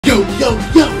Yo!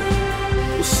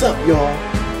 What's up, y'all?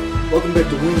 Welcome back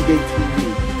to Wingate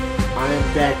TV. I am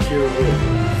back here with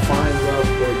Find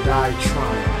Love or Die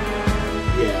Trying.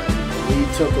 Yeah, we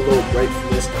took a little break from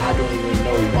this. I don't even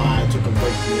know why I took a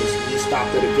break from this. We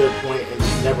stopped at a good point and we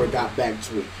never got back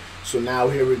to it. So now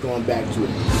here we're going back to it.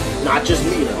 Not just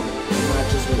me though. Not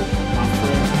just me. My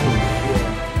friends too.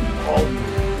 All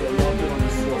they're logged in on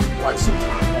this for quite some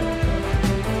time.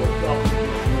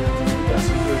 We got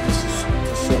some business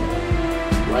to settle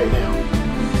right now.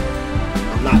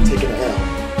 I'm not taking an L.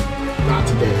 Not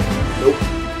today. Nope.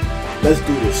 Let's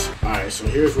do this. Alright, so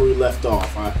here's where we left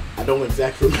off. I don't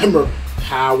exactly remember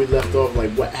how we left off,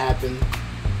 like what happened.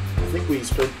 I think we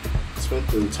spent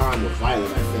the time with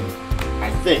Violet, I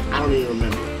think. I don't even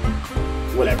remember.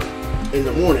 Whatever. In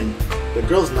the morning, the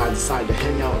girls and I decided to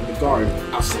hang out in the garden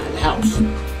outside the house.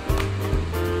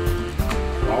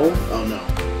 Oh no.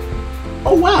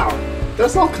 Oh wow!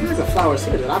 There's all kinds of flowers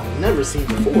here that I've never seen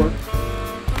before.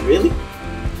 Really?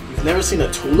 You've never seen a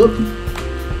tulip?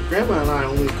 Grandma and I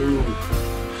only grew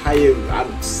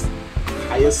hyacinths,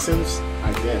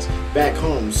 I guess, back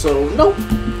home. So nope.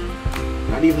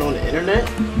 Not even on the internet?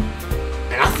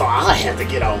 And I thought I had to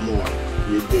get out more.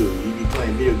 You do. You be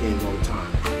playing video games all the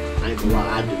time. I ain't gonna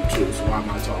lie, I do too, so why am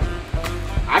I talking?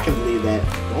 I can believe that.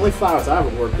 The only flowers I ever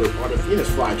worked with are the Venus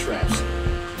flytraps.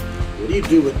 What do you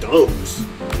do with those?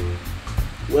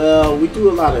 Well, we do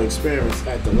a lot of experiments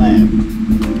at the lab.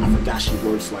 I forgot she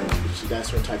works like that's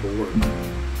her type of work.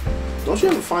 Don't you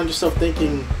ever find yourself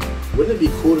thinking, wouldn't it be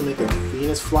cool to make a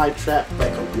Venus flytrap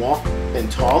that could walk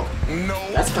and talk? No.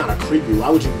 That's kind of creepy. Why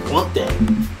would you want that?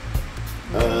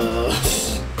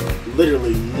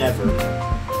 Literally never.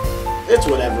 It's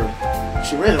whatever.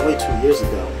 She ran away 2 years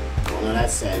ago. Oh, no,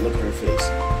 that's sad. Look at her face.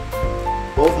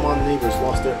 Both my neighbors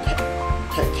lost their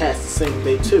pet cats the same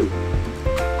day too.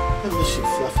 I miss you,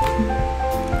 Fluffy.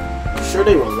 You sure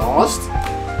they were lost?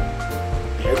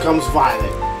 Here comes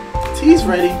Violet. Tea's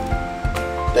ready.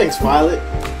 Thanks, Violet.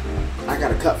 I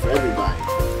got a cup for everybody.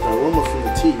 The aroma from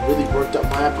the tea really worked up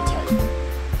my appetite.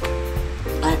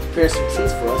 I have prepared some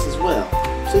treats for us as well.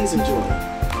 Please enjoy.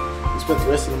 We spent the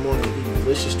rest of the morning eating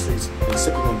delicious treats and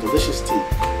sipping on delicious tea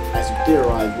as we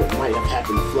theorized what might have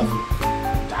happened to Fluffy.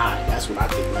 Die, that's what I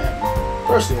think will happen.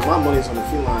 Personally, my money's on the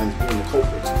felines being the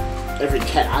culprits. Every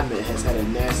cat I met has had a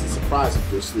nasty surprise up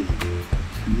their sleeve.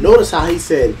 Notice how he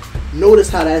said, notice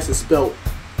how that's spelled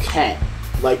cat,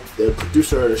 like the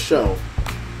producer of the show.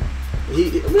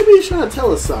 Maybe he's trying to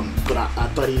tell us something, but I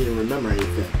thought he didn't remember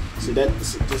anything. See,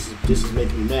 this is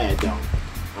making me mad, though.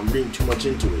 I'm reading too much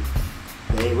into it.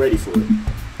 They ain't ready for it.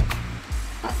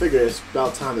 I figured it's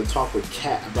about time to talk with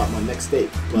Kat about my next date,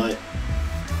 but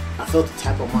I felt a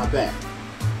tap on my back.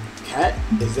 Kat,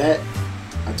 is that?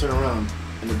 I turned around,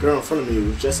 and the girl in front of me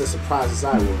was just as surprised as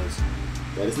I was.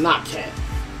 That is not Kat.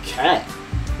 Kat?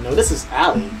 No, this is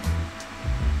Allie.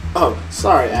 Oh,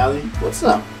 sorry, Allie. What's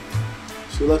up?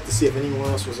 She looked to see if anyone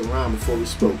else was around before we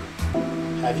spoke.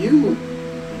 Have you?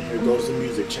 And here goes the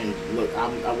music changing. Look,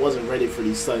 I wasn't ready for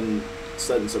these sudden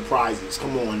surprises.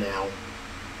 Come on now.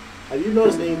 Have you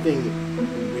noticed anything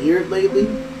weird lately?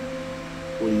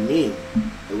 What do you mean?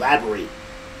 Elaborate.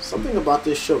 Something about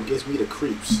this show gives me the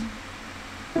creeps.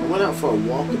 I went out for a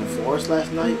walk in the forest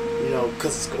last night, you know,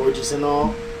 because it's gorgeous and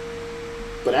all.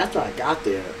 But after I got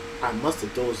there, I must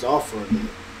have dozed off for a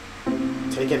minute.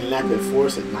 Taking a nap at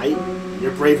forest at night?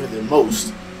 You're braver than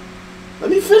most. Let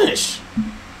me finish.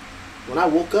 When I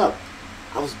woke up,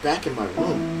 I was back in my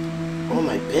room, on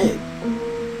my bed.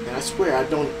 And I swear I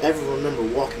don't ever remember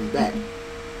walking back.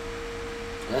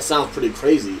 That sounds pretty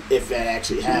crazy, if that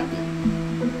actually happened.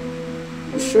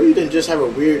 You sure you didn't just have a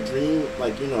weird dream,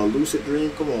 like, you know, a lucid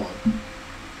dream? Come on.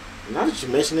 Now that you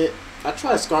mention it, I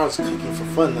tried Scarlett's cooking for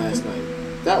fun last night.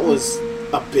 That was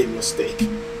a big mistake.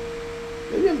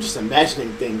 Maybe I'm just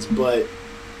imagining things, but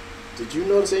did you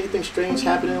notice anything strange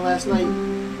happening last night?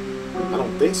 I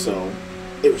don't think so.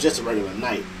 It was just a regular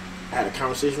night. I had a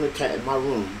conversation with Kat in my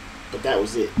room, but that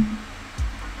was it.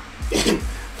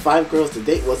 5 girls to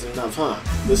date wasn't enough, huh?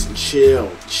 Listen, chill.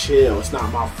 It's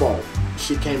not my fault.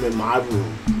 She came in my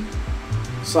room.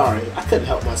 Sorry, I couldn't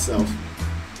help myself.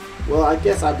 Well, I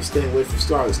guess I'd be staying away from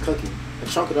Scarlett's cooking and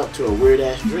chalk it up to a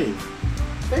weird-ass dream.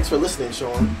 Thanks for listening,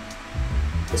 Sean.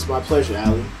 It's my pleasure,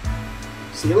 Allie.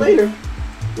 See you later.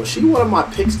 Was she one of my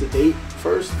picks to date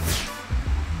first?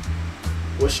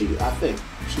 Was she? I think.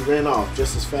 She ran off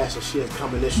just as fast as she had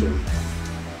come initially.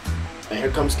 And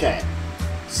here comes Kat.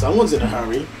 Someone's in a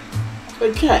hurry.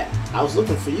 Hey, Kat, I was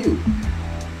looking for you.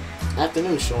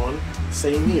 Afternoon, Sean.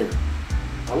 Same here.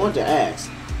 I wanted to ask,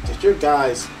 did your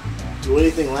guys do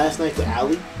anything last night to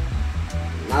Allie?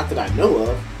 Not that I know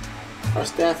of. Our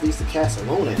staff leaves the cats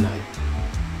alone at night.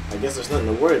 I guess there's nothing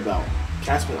to worry about.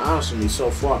 Cat's been honest with me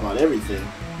so far about everything.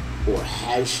 Or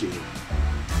has she?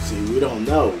 See, we don't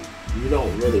know. You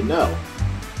don't really know.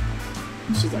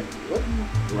 She's like, what?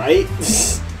 Right?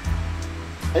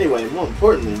 Anyway, more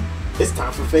importantly, it's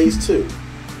time for phase 2.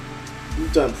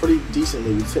 You've done pretty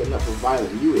decently with setting up for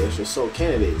Violet and Yui as your sole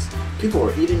candidates. People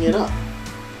are eating it up.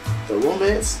 The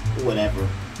romance? Whatever.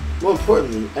 More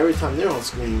importantly, every time they're on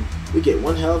screen, we get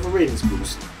one hell of a ratings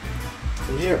boost.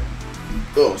 From here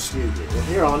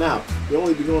on out, you'll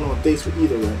only be going on dates with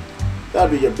either one. That'll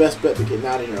be your best bet to getting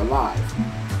out of here alive.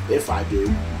 If I do.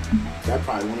 That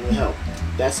probably won't even help.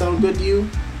 That sound good to you?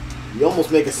 You almost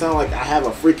make it sound like I have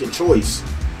a freaking choice.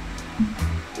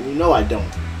 And you know I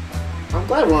don't. I'm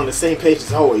glad we're on the same page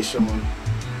as always, Sean.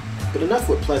 But enough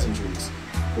with pleasantries.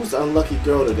 Who's the unlucky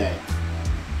girl today?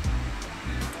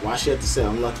 Why she have to say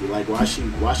unlucky? Like why she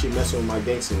messing with my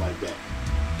gangster like that?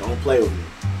 Don't play with me.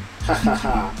 Ha ha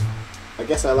ha. I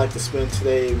guess I like to spend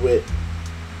today with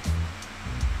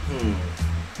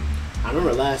I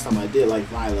remember last time I did like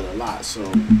Violet a lot, so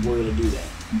we're gonna do that.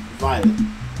 Violet.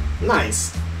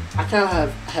 Nice. I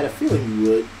kinda had a feeling you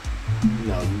would.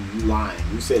 No, you lying.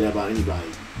 You say that about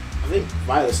anybody. I think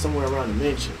Violet's somewhere around the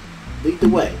mansion. Lead the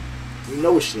way. You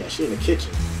know where she at. She in the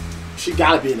kitchen. She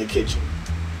gotta be in the kitchen.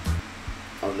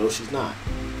 Oh no, she's not.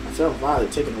 I found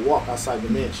Violet taking a walk outside the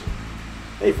mansion.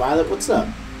 Hey Violet, what's up?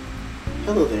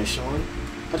 Hello there, Sean.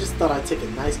 I just thought I'd take a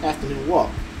nice afternoon walk.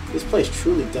 This place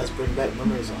truly does bring back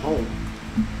memories of home.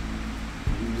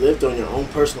 You lived on your own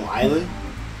personal island?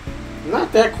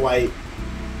 Not that quite.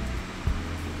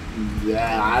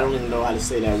 Yeah, I don't even know how to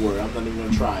say that word. I'm not even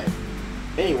gonna try it.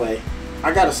 Anyway,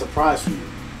 I got a surprise for you.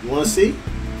 You wanna see?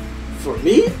 For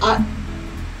me? I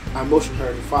motioned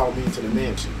her to follow me into the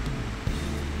mansion.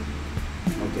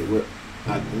 Okay,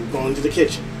 I'm going to the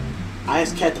kitchen. I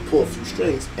asked Kat to pull a few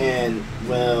strings, and,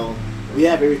 well, we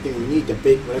have everything we need to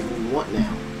bake whatever we want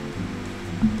now.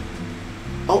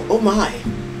 Oh my!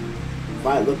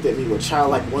 Violet looked at me with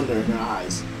childlike wonder in her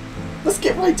eyes. Let's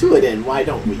get right to it then, why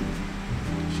don't we?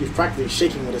 She was practically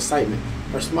shaking with excitement.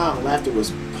 Her smile and laughter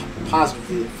was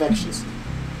positively infectious.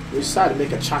 We decided to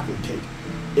make a chocolate cake.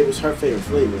 It was her favorite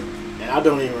flavor, and I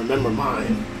don't even remember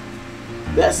mine.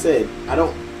 That said, I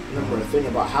don't remember a thing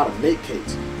about how to make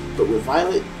cakes, but with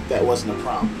Violet, that wasn't a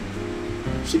problem.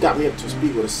 She got me up to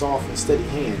speed with a soft and steady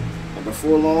hand, and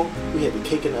before long, we had the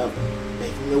cake in the oven,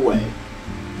 making away.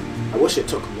 I wish it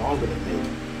took longer to make.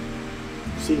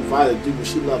 Seeing Violet do what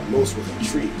she loved most was a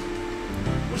treat.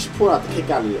 When she pulled out the cake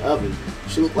out of the oven,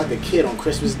 she looked like a kid on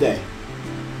Christmas Day.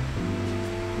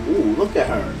 Ooh, look at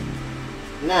her.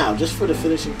 Now, just for the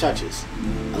finishing touches.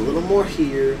 A little more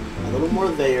here, a little more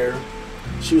there.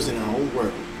 She was in her own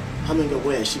world, humming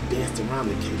away as she danced around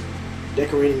the cake,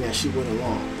 decorating as she went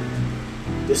along.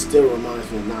 This still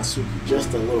reminds me of Natsuki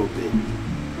just a little bit.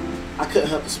 I couldn't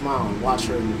help but smile and watch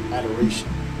her in adoration.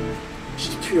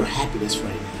 She's pure happiness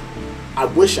right now. I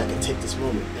wish I could take this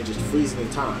moment and just freeze it in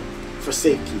time, for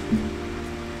safekeeping.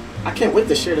 I can't wait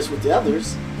to share this with the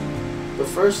others. But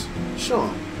first,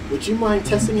 Sean, would you mind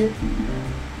testing it?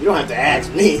 You don't have to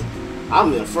ask me.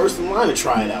 I'm the first in line to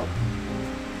try it out.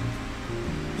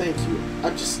 Thank you.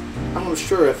 I'm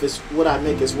unsure if what I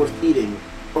make is worth eating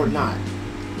or not.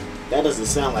 That doesn't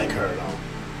sound like her at all.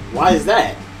 Why is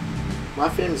that? My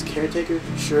family's caretaker,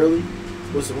 Shirley,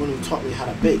 was the one who taught me how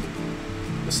to bake.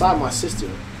 Beside my sister,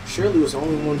 Shirley was the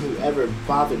only one who ever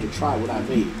bothered to try what I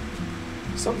made.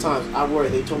 Sometimes I worry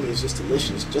they told me it's just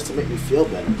delicious, just to make me feel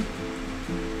better.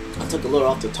 I took a little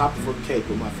off the top of her cake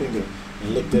with my finger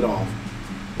and licked it off.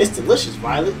 It's delicious,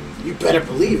 Violet. You better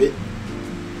believe it.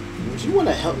 Would you want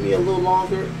to help me a little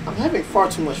longer? I'm having far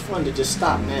too much fun to just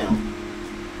stop now.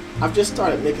 I've just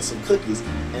started making some cookies,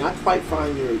 and I quite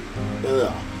find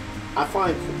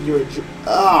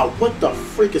what the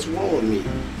freak is wrong with me?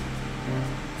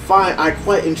 I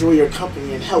quite enjoy your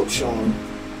company and help, Sean.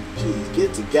 Jeez, get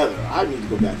it together. I need to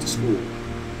go back to school.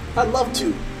 I'd love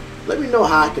to. Let me know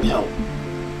how I can help.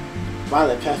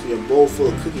 Violet passed me a bowl full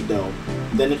of cookie dough,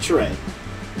 then a tray.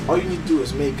 All you need to do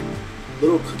is make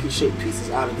little cookie-shaped pieces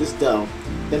out of this dough,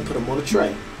 then put them on a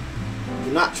tray.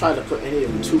 Do not try to put any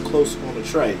of them too close on the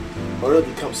tray, or it'll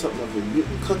become something of a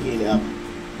mutant cookie in the oven.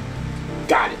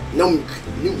 Got it. No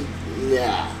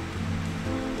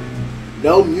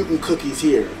mutant cookies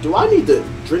here. Do I need to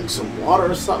drink some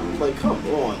water or something? Like, come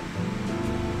on.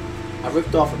 I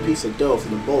ripped off a piece of dough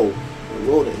from the bowl and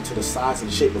rolled it into the size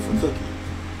and shape of a cookie.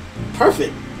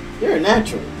 Perfect. You're a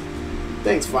natural.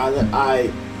 Thanks, Violet.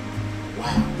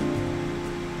 Wow.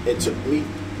 It took me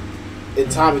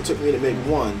to make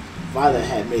one. Violet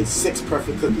had made 6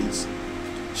 perfect cookies.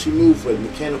 She moved with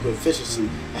mechanical efficiency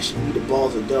as she kneaded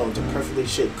balls of dough into perfectly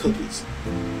shaped cookies.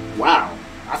 Wow,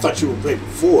 I thought you were great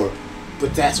before,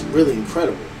 but that's really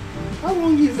incredible. How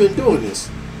long have you been doing this?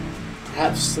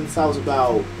 Perhaps since I was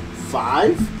about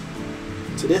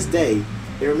 5? To this day,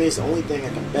 it remains the only thing I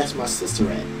can best my sister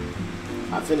at.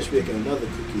 I finished making another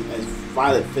cookie as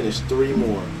Violet finished 3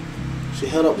 more. She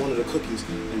held up one of the cookies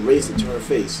and raised it to her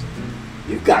face.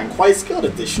 You've gotten quite skilled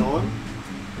at this, Sean.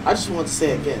 I just want to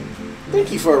say again,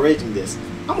 thank you for arranging this.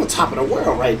 I'm on top of the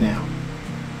world right now.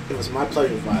 It was my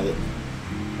pleasure, Violet.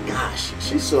 Gosh,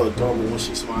 she's so adorable when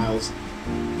she smiles.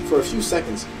 For a few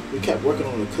seconds, we kept working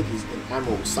on the cookies in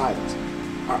admirable silence,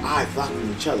 our eyes locked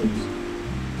on each other's.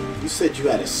 You said you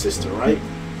had a sister, right?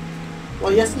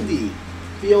 Well, yes indeed.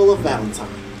 Viola Valentine.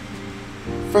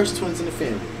 First twins in the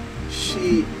family.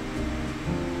 She...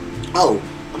 Oh,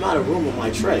 I'm out of room on my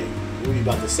tray. What were you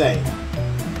about to say?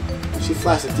 She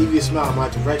flashed a devious smile in my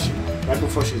direction, right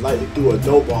before she lightly threw a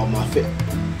dough ball in my face.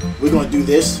 We're gonna do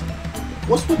this?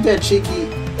 What's with that cheeky...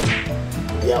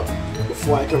 Yep.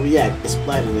 Before I could react, it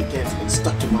splattered against and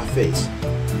stuck to my face.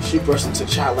 She burst into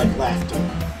childlike laughter.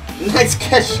 Nice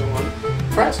catch, Sean.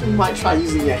 Perhaps we might try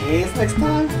using your hands next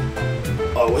time?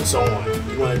 Oh, it's on.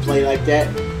 You want to play like that?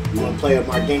 You want to play with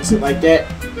my gangster like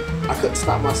that? I couldn't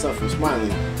stop myself from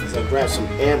smiling as I grabbed some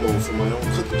ammo from my own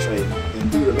cookie tray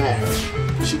and threw them at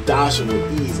her. She dodged them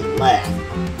with ease and laughed.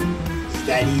 Is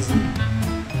that easy?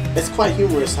 It's quite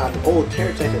humorous how the old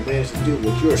caretaker managed to do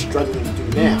what you're struggling to do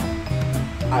now.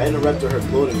 I interrupted her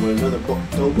gloating with another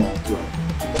dough ball throw.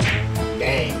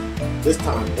 Dang. This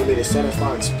time, it made a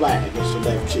satisfying splat against your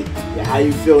left cheek. Yeah, how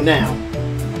you feel now?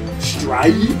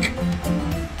 Strike?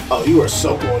 Oh, you are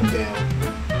so going down.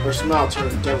 Her smile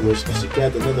turned devilish as she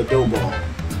grabbed another dough ball.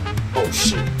 Oh,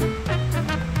 shit.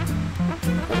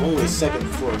 I'm only a second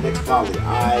before the next volley.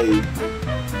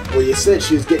 Well, you said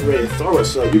she was getting ready to throw it,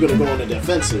 so you're going to go on the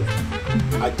defensive.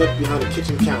 I ducked behind the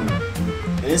kitchen counter.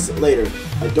 An instant later,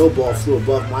 a dough ball flew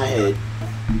above my head.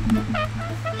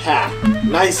 Ha!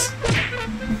 Nice!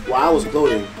 While I was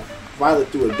gloating, Violet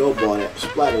threw a dough ball that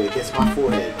splattered against my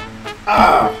forehead.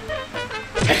 Ah!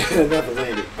 And another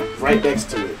landed right next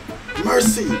to it.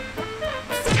 Mercy!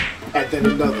 And then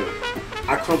another.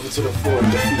 I crumpled to the floor in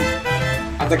defeat.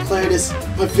 I declare this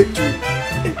my victory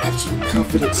in absolute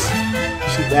confidence.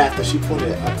 She laughed as she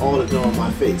pointed at all the dough on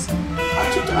my face.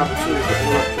 I took the opportunity to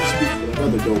interrupt her speech with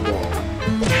another dough ball.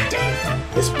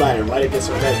 Damn! It splattered right against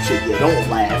her left cheek. Yeah, don't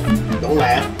laugh. Don't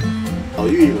laugh. Oh,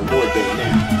 you're even more dead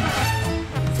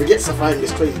now. Forget surviving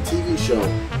this crazy TV show.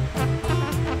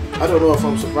 I don't know if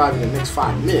I'm surviving the next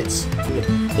 5 minutes.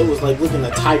 It was like looking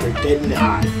a tiger dead in the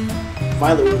eye.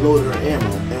 Violet reloaded her ammo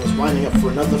and was winding up for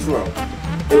another throw.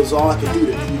 It was all I could do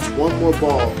to reach one more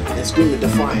ball and scream in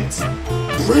defiance.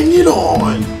 Bring it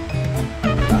on! ...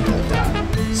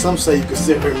 Some say you can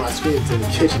still hear my screams in the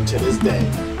kitchen to this day.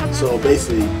 So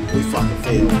basically, we fucking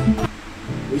failed.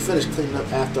 We finished cleaning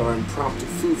up after our impromptu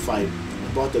food fight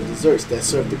and brought the desserts that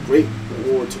served the great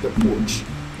reward to the porch.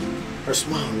 Her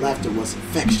smile and laughter was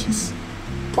infectious.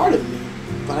 Pardon me,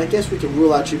 but I guess we can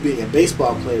rule out you being a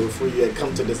baseball player before you had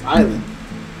come to this island.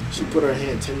 She put her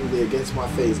hand tenderly against my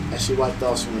face as she wiped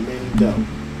off some remaining dough.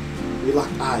 We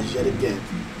locked eyes yet again.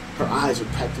 Her eyes were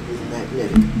practically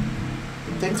magnetic.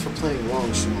 Thanks for playing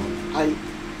along, Sean.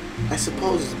 I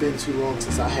suppose it's been too long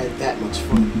since I had that much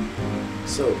fun.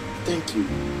 So, thank you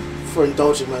for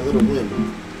indulging my little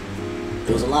whim.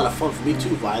 It was a lot of fun for me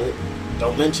too, Violet.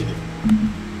 Don't mention it.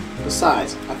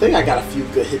 Besides, I think I got a few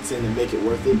good hits in to make it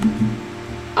worth it.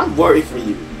 I'm worried for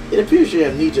you. It appears your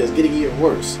amnesia is getting even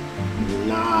worse.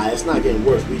 Nah, it's not getting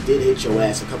worse. We did hit your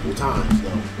ass a couple times,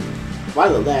 though.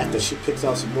 Violet laughed as she picked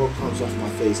out some more crumbs off my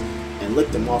face and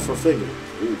licked them off her finger.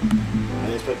 Ooh, I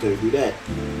didn't expect her to do that.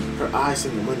 Her eyes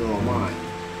seemed to linger on mine.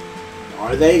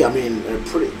 Are they? I mean,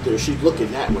 she's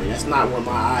looking that way. That's not where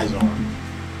my eyes are.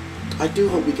 I do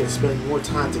hope we can spend more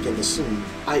time together soon.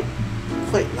 I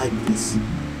quite like this.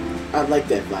 I like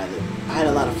that, Violet. I had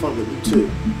a lot of fun with you,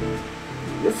 too.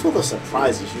 You're full of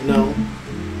surprises, you know.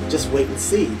 Just wait and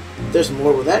see. There's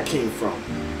more where that came from.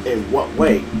 In what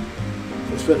way?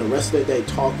 We spent the rest of the day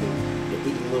talking and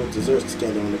eating little desserts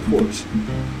together on the porch.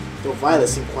 Though Violet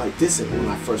seemed quite distant when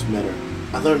I first met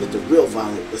her, I learned that the real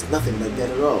Violet is nothing like that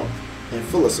at all, and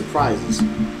full of surprises.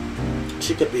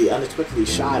 She could be unexpectedly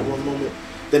shy at one moment,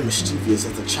 then mischievous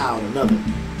as a child another.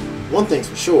 One thing's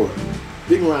for sure,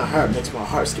 being around her makes my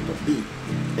heart skip a beat,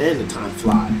 and the time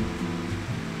fly.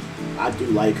 I do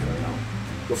like her, though.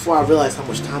 Before I realized how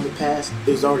much time had passed,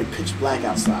 it was already pitch black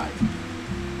outside.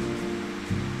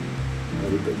 Are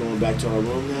we going back to our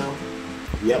room now?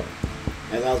 Yep.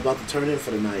 As I was about to turn in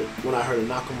for the night, when I heard a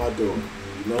knock on my door.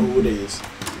 You know who it is.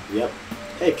 Yep.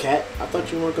 Hey, Kat, I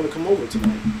thought you weren't going to come over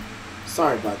tonight.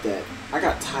 Sorry about that. I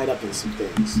got tied up in some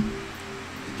things.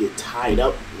 You get tied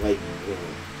up? Like,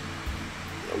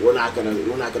 we're not gonna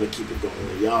keep it going.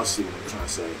 Y'all see what I'm trying to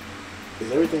say.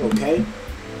 Is everything okay?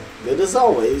 Good as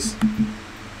always.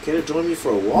 Care to join me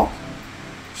for a walk?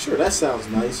 Sure, that sounds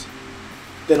nice.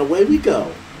 Then away we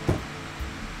go.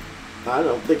 I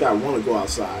don't think I want to go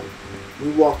outside.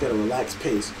 We walked at a relaxed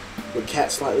pace, with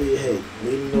Kat slightly ahead,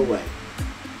 leading the way.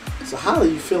 So how are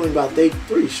you feeling about day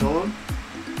 3, Sean?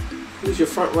 Who's your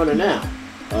front runner now?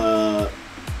 I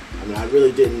mean, I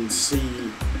really didn't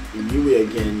see Yui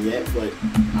again yet, but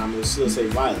I'm gonna still say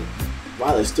Violet.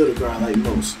 Violet's still the girl I like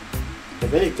most.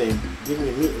 If anything, getting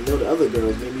to meet and know the other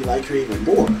girls made me like her even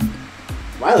more.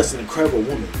 Violet's an incredible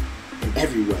woman in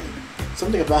every way.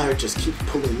 Something about her just keeps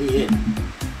pulling me in.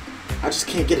 I just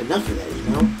can't get enough of that, you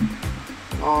know?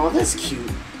 Aw, that's cute.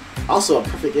 Also a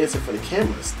perfect answer for the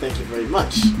cameras. Thank you very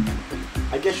much.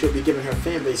 I guess you'll be giving her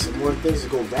fan base some more things to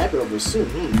go rabbit over soon,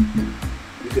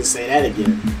 You can say that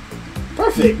again.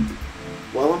 Perfect!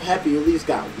 Well, I'm happy you at least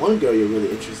got one girl you're really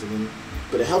interested in,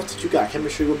 but it helps that you got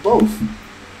chemistry with both.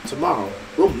 Tomorrow,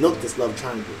 we'll milk this love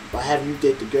triangle by having you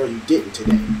date the girl you didn't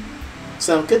today.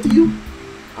 Sound good to you?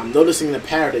 I'm noticing the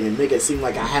parroting and make it seem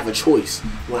like I have a choice,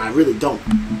 when I really don't.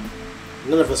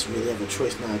 None of us really have a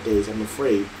choice nowadays, I'm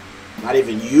afraid. Not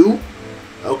even you?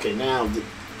 Okay, now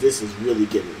this is really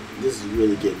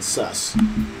getting sus.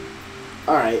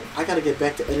 Alright, I gotta get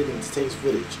back to editing today's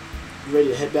footage. You ready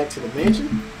to head back to the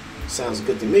mansion? Sounds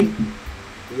good to me.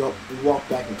 We walk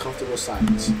back in comfortable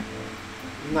silence.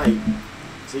 Night.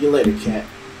 See you later, Kat.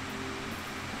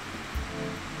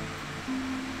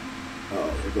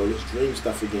 Oh, here goes this dream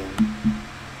stuff again.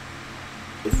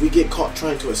 If we get caught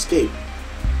trying to escape,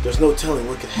 there's no telling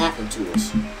what could happen to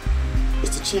us.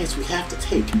 It's a chance we have to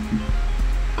take.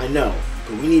 I know,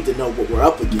 but we need to know what we're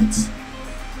up against.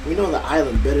 We know the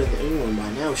island better than anyone by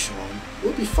now, Sean.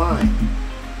 We'll be fine.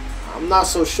 I'm not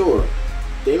so sure.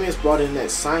 Damien's brought in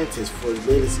that scientist for his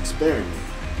latest experiment.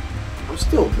 I'm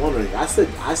still wondering. I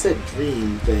said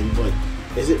dream thing, but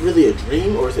is it really a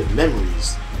dream or is it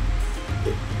memories?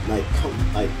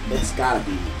 That's gotta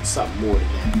be something more than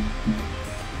that.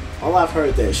 All I've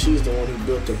heard that she's the one who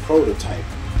built the prototype,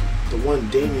 the one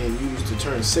Damien used to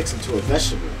turn 6 into a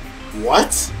vegetable.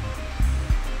 What?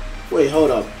 Wait,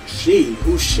 hold up. She?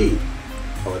 Who's she?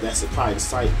 Oh, that's probably the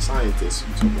scientist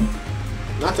you're talking about.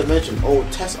 Not to mention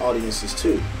old test audiences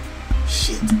too.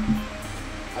 Shit.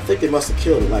 I think they must have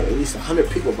killed like at least 100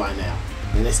 people by now,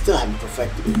 and they still haven't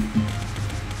perfected it.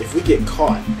 If we get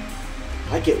caught,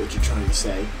 I get what you're trying to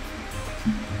say.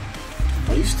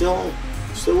 Are you still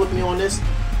with me on this?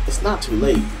 It's not too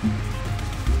late.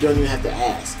 You don't even have to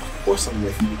ask. Of course I'm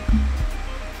with you. ...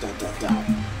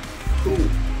 Who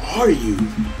are you?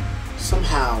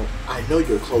 Somehow, I know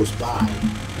you're close by,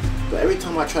 but every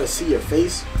time I try to see your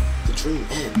face, the dream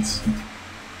ends.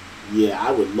 Yeah,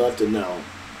 I would love to know.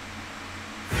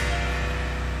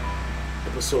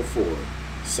 Episode 4,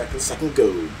 second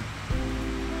go.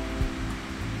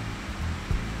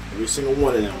 Every single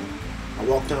one of them. I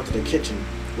walked down to the kitchen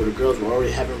where the girls were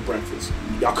already having breakfast.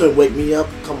 Y'all couldn't wake me up?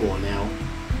 Come on now.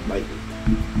 Like,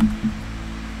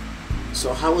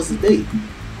 so how was the date?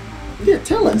 Yeah,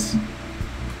 tell us.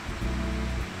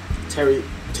 Terry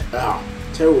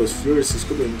was furiously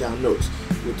scribbling down notes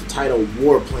with the title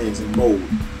War Plans in bold.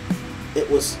 It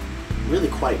was really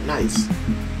quite nice.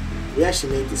 We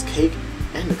actually made this cake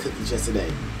and the cookies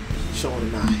yesterday, Sean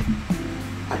and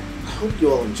I hope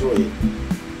you all enjoy it.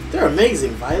 They're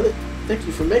amazing, Violet. Thank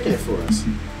you for making it for us.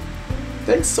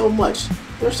 Thanks so much.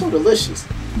 They're so delicious.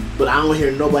 But I don't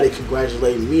hear nobody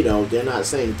congratulating me though. They're not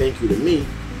saying thank you to me.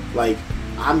 Like,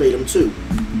 I made them too.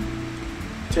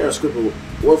 Tara scribbled,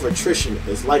 war of attrition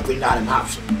is likely not an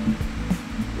option.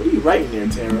 What are you writing there,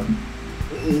 Tara?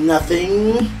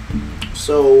 Nothing.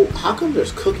 So, how come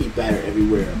there's cookie batter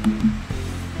everywhere?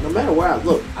 No matter where I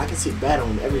look, I can see batter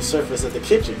on every surface of the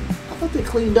kitchen. I thought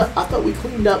we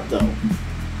cleaned up though.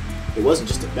 It wasn't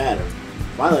just a batter.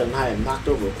 Violet and I had knocked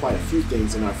over quite a few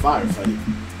things in our firefight.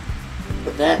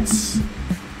 But that's...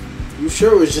 You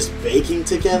sure it was just baking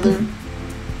together?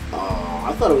 Oh,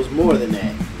 I thought it was more than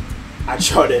that. I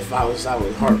charted if I was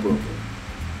heartbroken.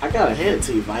 I gotta hand it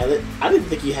to you, Violet. I didn't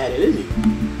think you had it in you.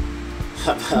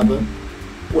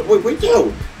 Wait,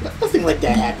 yo! Nothing like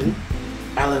that happened.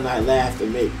 Alan and I laughed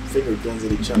and made finger guns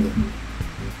at each other.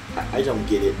 I don't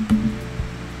get it.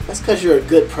 That's because you're a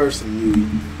good person, Yui.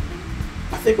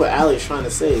 I think what Allie's trying to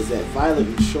say is that Violet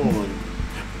and Sean...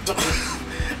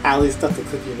 Allie stuffed the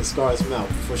cookie in the Scar's mouth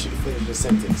before she could finish the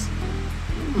sentence.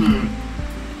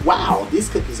 Wow, these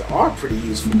cookies are pretty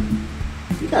useful.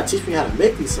 You gotta teach me how to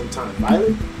make these sometime,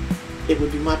 Violet. It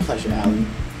would be my pleasure, Allie.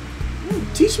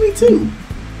 Teach me too.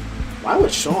 Why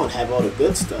would Sean have all the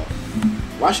good stuff?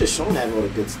 Why should Sean have all the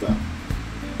good stuff?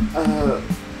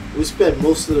 We spent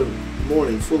most of the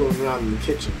morning fooling around in the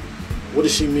kitchen. What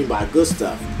does she mean by good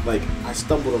stuff? Like, I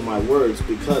stumbled on my words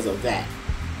because of that.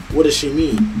 What does she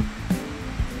mean?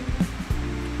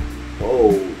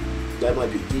 Oh, that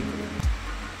might be deeper.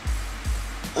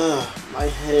 My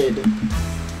head.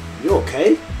 You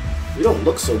okay? You don't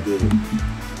look so good.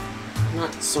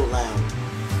 Not so loud.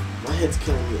 My head's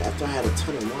killing me after I had a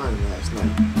ton of wine last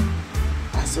night.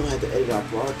 I still had to edit our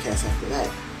broadcast after that,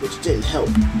 which didn't help.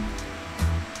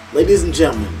 Ladies and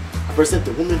gentlemen, I present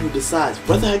the woman who decides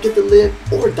whether I get to live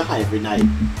or die every night.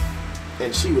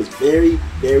 And she was very,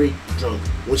 very drunk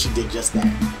when she did just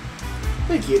that.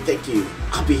 Thank you, thank you.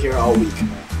 I'll be here all week.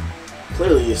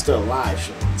 Clearly you're still alive,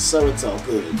 Sean, so it's all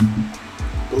good.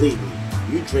 Believe me,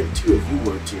 you'd drink too if you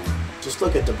were to. Just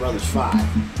look at the Brothers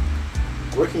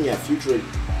 5. Working at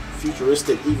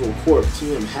futuristic evil corp,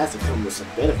 TM has to come with some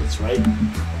benefits, right?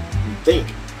 You'd think,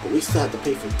 but we still have to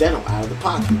pay for dental out of the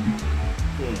pocket.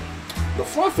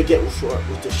 Before I forget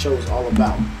what this show is all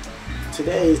about,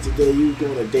 today is the day you're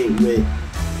going on a date with...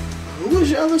 Who was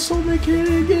your other soulmate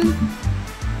candidate again? ...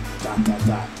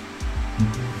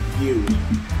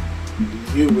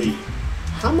 Yui.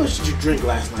 How much did you drink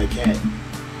last night, Kat?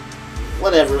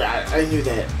 Whatever, I knew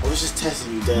that. I was just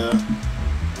testing you, duh.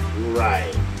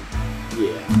 Right.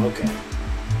 Yeah, okay.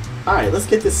 Alright, let's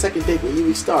get this second date with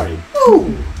Yui started. Whoa!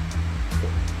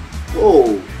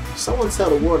 Whoa! Someone tell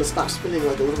the world to stop spinning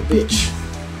like a little bitch.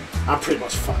 I'm pretty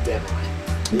much fucked that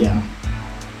line.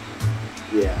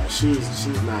 Yeah, she's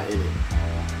not in it.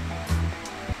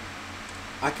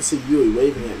 I can see Yui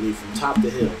waving at me from top to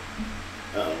hill.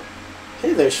 Uh-oh.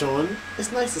 Hey there, Sean.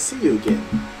 It's nice to see you again.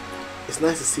 It's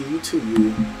nice to see you too,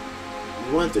 Yui.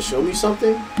 You wanted to show me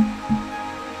something?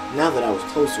 Now that I was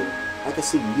closer, I could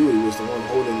see Yui was the one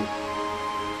holding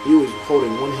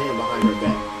one hand behind her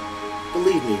back.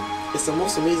 Believe me, it's the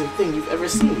most amazing thing you've ever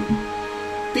seen.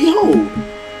 Behold!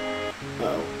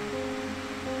 Uh-oh.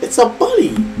 It's a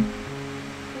bunny!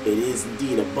 It is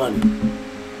indeed a bunny.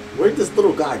 Where did this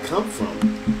little guy come from?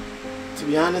 To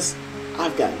be honest,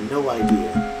 I've got no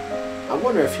idea. I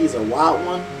wonder if he's a wild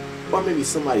one, or maybe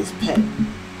somebody's pet.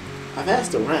 I've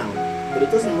asked around, but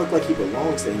it doesn't look like he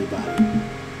belongs to anybody.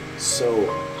 So,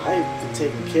 I've been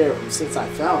taking care of him since I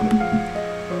found him.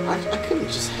 I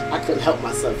couldn't help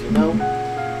myself, you know?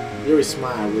 Yuri's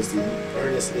smile was the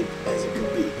earnest as it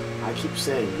could be. I keep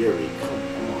saying Yuri, come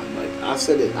on. Like,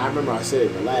 I remember I said it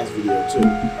in the last video too.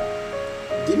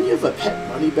 Didn't you have a pet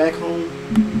bunny back home?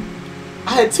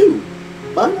 I had two,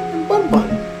 Bun and Bun Bun.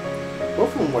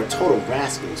 Both of them were total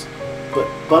rascals. But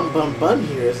Bun Bun Bun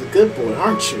here is a good boy,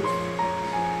 aren't you?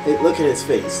 Hey, look at his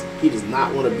face. He does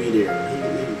not want to be there.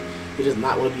 He does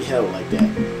not want to be held like that.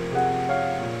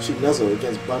 She nuzzled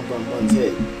against Bun Bun Bun's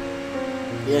head.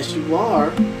 Yes, you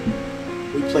are.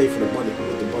 We played with the bunny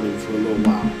for a little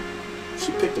while.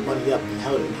 She picked the bunny up and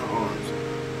held it in her arms.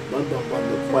 Bun Bun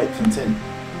Bun looked quite content.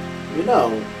 You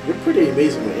know, you're pretty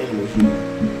amazing with animals, you.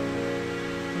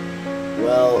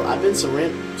 Well, I've been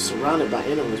surrounded by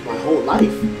animals my whole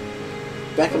life.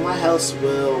 Back in my house,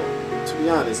 well, to be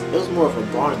honest, it was more of a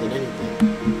barn than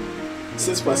anything.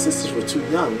 Since my sisters were too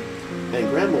young, and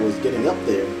Grandma was getting up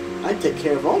there, I'd take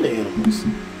care of all the animals.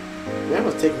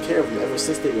 Grandma's taken care of them ever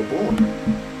since they were born.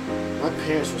 My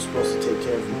parents were supposed to take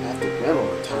care of them after Grandma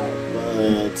retired,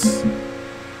 but...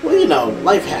 well, you know,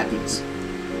 life happens.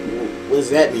 What does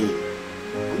that mean?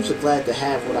 I'm just glad to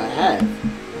have what I have.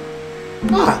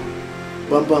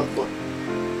 Bun Bun Bun.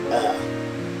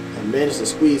 I managed to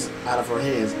squeeze out of her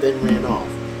hands, then ran off.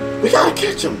 We gotta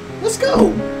catch him! Let's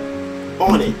go!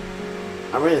 On it!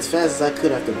 I ran as fast as I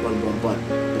could after Bun Bun Bun,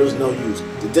 but it was no use.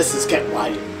 The distance kept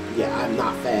widening. Yeah, I'm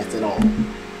not fast at all.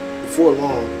 Before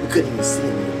long, we couldn't even see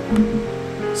him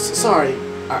anymore. Sorry,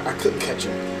 I couldn't catch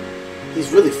him.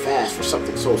 He's really fast for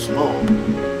something so small.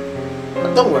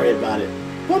 But don't worry about it.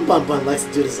 Bun Bun Bun likes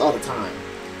to do this all the time.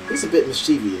 He's a bit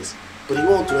mischievous, but he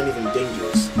won't do anything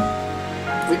dangerous.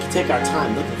 We can take our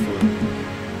time looking for him,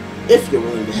 if you're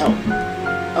willing to help.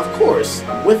 Of course,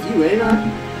 with you, ain't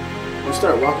I? We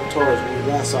start walking towards when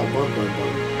we last saw Bun Bun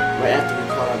Bun, right after we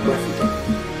caught our breath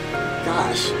again.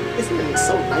 Gosh, isn't it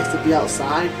so nice to be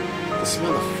outside? The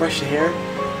smell of fresh air,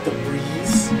 the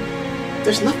breeze.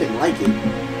 There's nothing like it.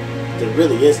 There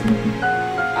really isn't.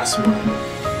 I smiled.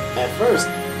 At first,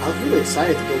 I was really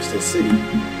excited to go to the city.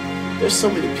 There's so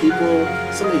many people,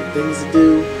 so many things to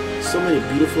do, so many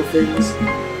beautiful things.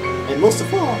 And most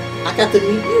of all, I got to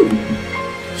meet you.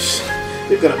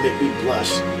 You're gonna make me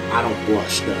blush. I don't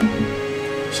blush though.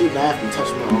 She laughed and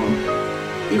touched my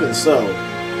arm. Even so,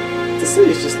 the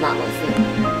city is just not my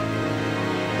thing.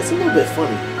 It's a little bit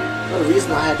funny, but the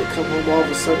reason I had to come home all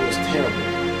of a sudden was terrible.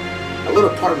 A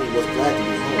little part of me was glad to be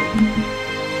home.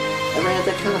 Ever had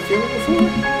that kind of feeling before?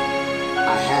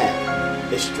 I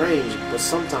have. It's strange, but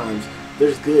sometimes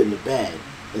there's good and the bad,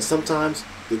 and sometimes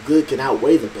the good can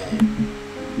outweigh the bad.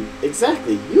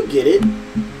 Exactly, you get it.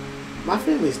 My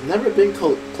family's never been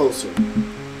closer,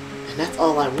 and that's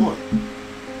all I want.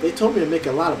 They told me to make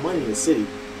a lot of money in the city,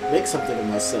 make something of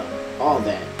myself, all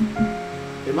that.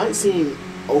 It might seem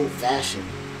old-fashioned,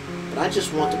 but I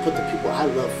just want to put the people I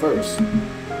love first.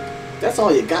 That's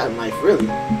all you got in life, really.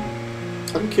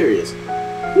 I'm curious,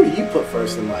 who do you put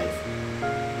first in life? I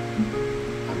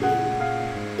mean,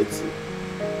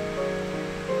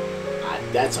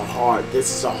 this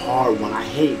is a hard one. I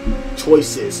hate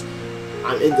choices.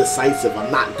 I'm indecisive. I'm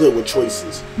not good with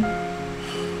choices.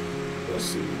 Let's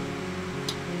see. I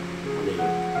mean,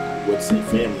 I would say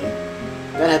family.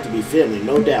 That'd have to be family,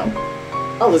 no doubt.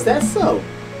 Oh, is that so?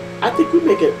 I think we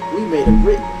make a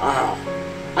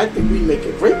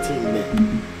great team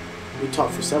then. We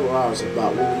talked for several hours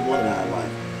about what we wanted out of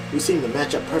life. We seemed to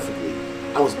match up perfectly.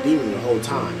 I was beaming the whole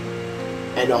time.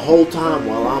 And the whole time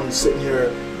while I'm sitting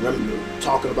here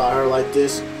talking about her like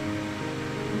this,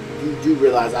 you do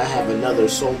realize I have another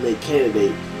soulmate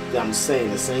candidate that I'm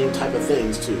saying the same type of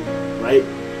things to, right?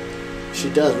 She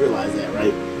does realize that,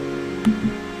 right?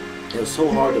 It was so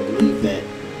hard to believe that.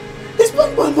 It's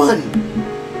Bun Bun Bun!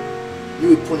 You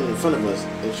were pointing in front of us,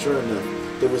 and sure enough,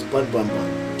 there was Bun Bun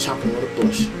Bun, chomping on a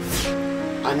bush.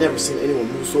 I never seen anyone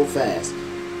move so fast.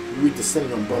 We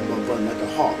descended on Bun Bun Bun like a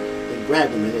hawk and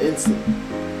grabbed him in an instant.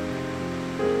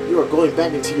 You are going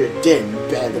back into your den, you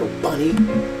bad little bunny.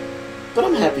 But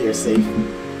I'm happy you're safe.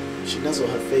 She nuzzled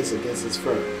her face against his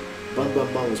fur. Bun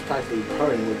Bun Bun was practically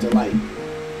purring with delight.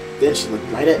 Then she looked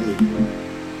right at me.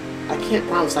 I can't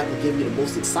promise I can give you the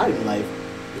most exciting life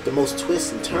with the most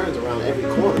twists and turns around every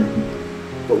corner.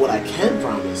 But what I can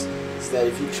promise is that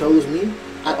if you chose me,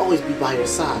 I'd always be by your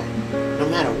side, no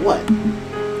matter what.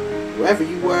 Wherever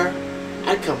you were,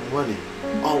 I'd come running,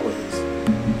 always.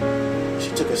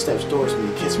 She took her steps towards me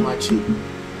and kissed my cheek.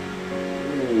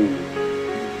 Ooh,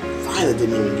 Violet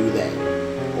didn't even do that.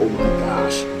 Oh my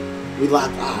gosh. We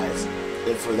locked eyes,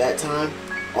 and for that time,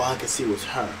 all I could see was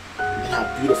her, and how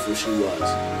beautiful she was.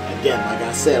 Again, like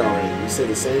I said already, we said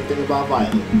the same thing about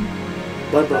Violet.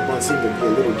 Bun Bun Bun seemed to be a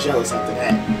little jealous after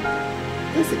that.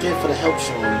 Thanks again for the help,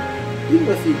 Sean. Even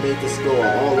if you made this go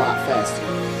a whole lot faster,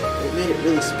 it made it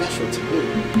really special to me.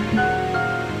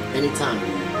 Anytime, dude,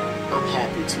 I'm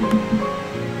happy to.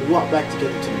 We walked back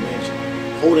together to the mansion,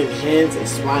 holding hands and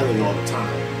smiling all the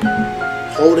time.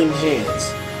 Holding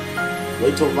hands.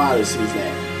 Wait till Violet sees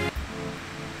that.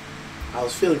 I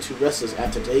was feeling too restless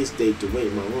after today's date to wait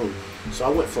in my room, so I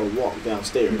went for a walk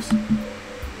downstairs.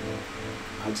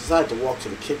 I decided to walk to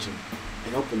the kitchen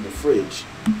and open the fridge.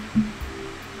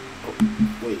 Oh,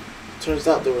 wait. Turns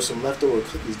out there were some leftover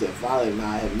cookies that Violet and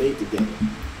I had made together.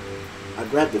 I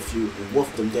grabbed a few and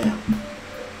wolfed them down.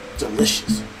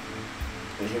 Delicious.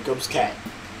 And here comes Kat.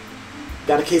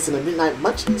 Got a case of the Midnight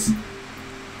Munchies?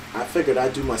 I figured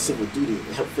I'd do my civil duty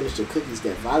and help finish the cookies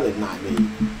that Violet and I made.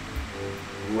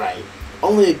 Right.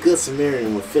 Only a good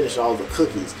Samaritan would finish all the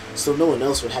cookies, so no one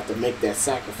else would have to make that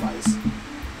sacrifice.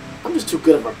 I'm just too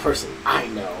good of a person, I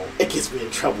know. It gets me in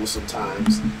trouble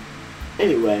sometimes.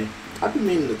 Anyway, I've been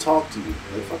meaning to talk to you.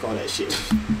 Like, fuck all that shit.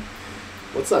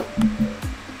 What's up?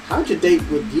 How'd your date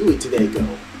with Yui today go?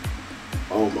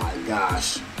 Oh my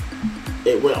gosh.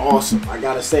 It went awesome, I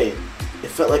gotta say it. It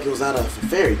felt like it was out of a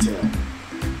fairy tale.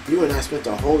 You and I spent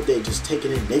the whole day just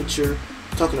taking in nature,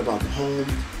 talking about the home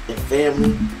and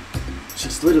family.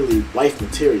 She's literally wife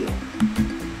material.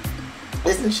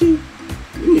 Isn't she?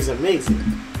 Yui's amazing.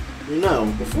 You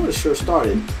know, before the show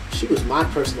started, she was my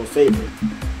personal favorite.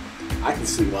 I can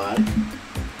see why.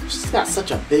 She's got such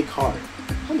a big heart.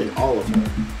 I'm in awe of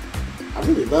her. I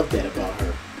really love that about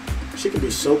her. She can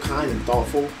be so kind and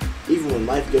thoughtful, even when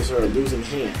life gives her a losing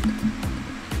hand.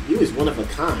 Yui's one of a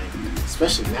kind,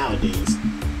 especially nowadays.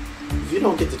 If you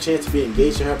don't get the chance to be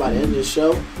engaged to her by the end of the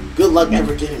show, good luck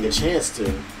ever getting a chance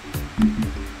to.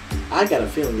 I got a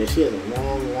feeling that she has a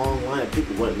long, long line of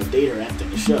people wanting to date her after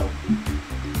the show.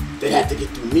 They'd have to get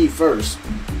through me first.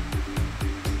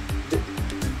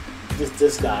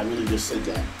 This guy really just said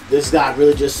that. This guy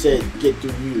really just said, get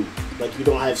through you. Like you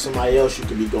don't have somebody else you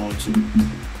could be going to.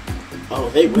 Oh,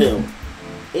 they will.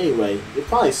 Anyway, you're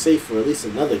probably safe for at least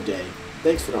another day.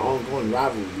 Thanks for the ongoing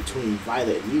rivalry between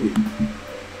Violet and Yui.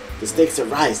 The stakes are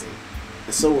rising,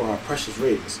 and so are our precious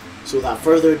ratings. So without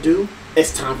further ado,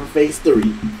 it's time for Phase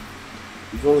 3.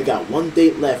 You've only got one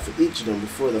date left for each of them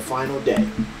before the final day.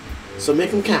 So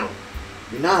make them count.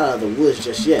 You're not out of the woods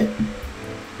just yet.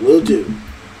 Will do.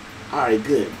 Alright,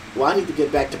 good. Well, I need to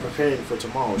get back to preparing for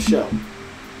tomorrow's show.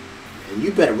 And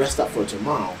you better rest up for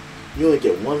tomorrow. You only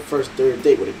get one first third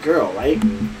date with a girl, right?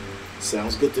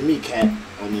 Sounds good to me, Kat.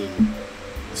 I mean,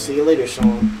 see you later,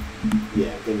 Sean.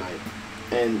 Yeah, good night.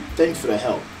 And thanks for the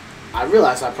help. I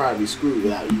realize I'd probably be screwed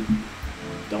without you.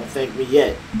 Don't thank me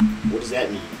yet. What does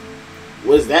that mean?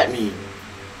 What does that mean?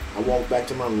 I walked back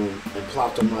to my room and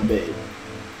plopped on my bed.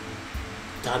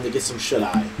 Time to get some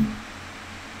shut-eye.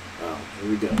 Oh, here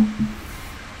we go.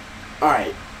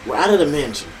 Alright, we're out of the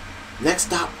mansion. Next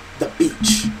stop, the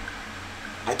beach.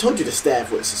 I told you the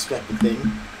staff wouldn't suspect a thing.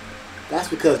 That's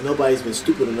because nobody's been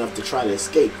stupid enough to try to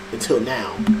escape until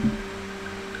now.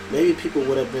 Maybe people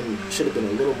should have been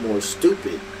a little more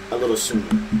stupid a little sooner.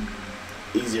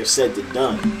 Easier said than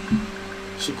done.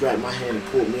 She grabbed my hand and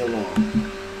pulled me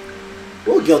along.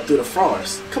 We'll go through the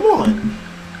forest. Come on.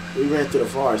 We ran through the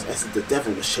forest as if the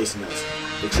devil was chasing us.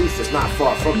 The truth is not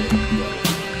far from it.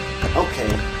 Okay,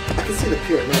 I can see the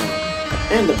pier now.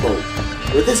 And the boat.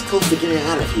 We're this close to getting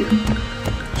out of here.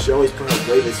 She always put her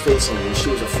bravest face on when she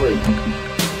was afraid.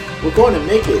 We're going to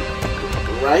make it,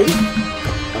 right?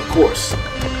 Of course.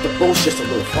 The boat's just a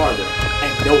little farther,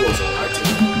 and no one's allowed to.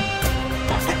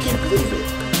 I can't believe it.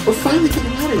 We're finally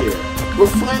getting out of here. We're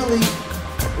finally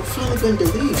going to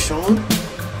leave, Sean.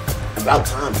 About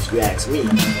time, if you ask me.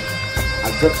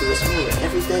 I've dreamt of this moment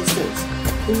every day since.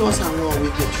 Who knows how long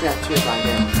we've been trapped here by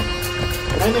now.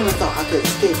 But I never thought I could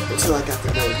escape until I got to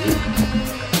know you.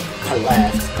 I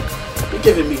laughed. You're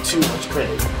giving me too much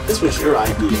credit. This was your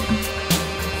idea.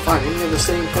 Find any other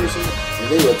same person, and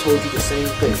they would have told you the same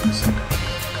things.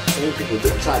 Same people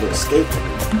didn't try to escape from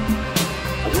me.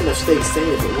 I wouldn't have stayed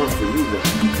sane if it weren't for you, though.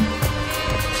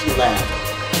 She laughed.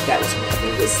 That was my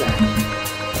favorite sound.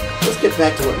 Let's get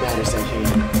back to what matters at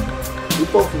hand. We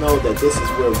both know that this is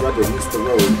where rubber meets the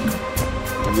road.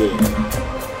 Yeah.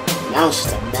 Now it's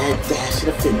just a mad dash to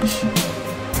the finish.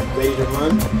 Ready to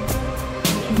run?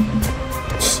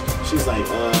 She's like,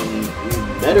 you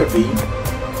better be.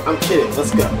 I'm kidding,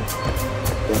 let's go.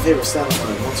 That favorite sound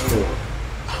line once more.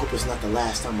 I hope it's not the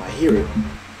last time I hear it.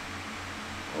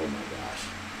 Oh my gosh.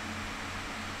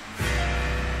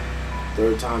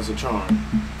 Third time's a charm.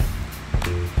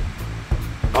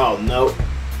 Oh no.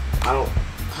 I don't.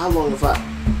 How long have I?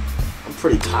 I'm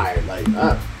pretty tired. Like,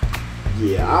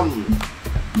 yeah,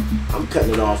 I'm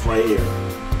cutting it off right here.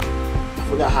 I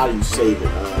forgot how you save it.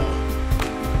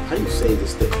 How do you save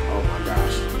this thing? Oh my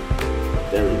gosh.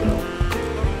 There we go.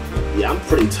 Yeah, I'm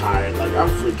pretty tired. Like, I'm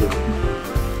freaking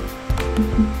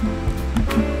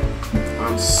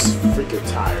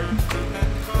tired.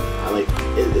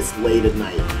 It's late at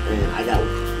night, and I got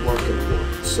work in the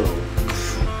morning. So,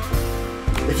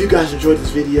 if you guys enjoyed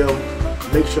this video,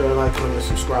 make sure to like, comment, and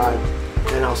subscribe,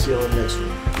 and I'll see you on the next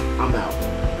one. I'm out.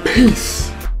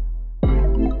 Peace.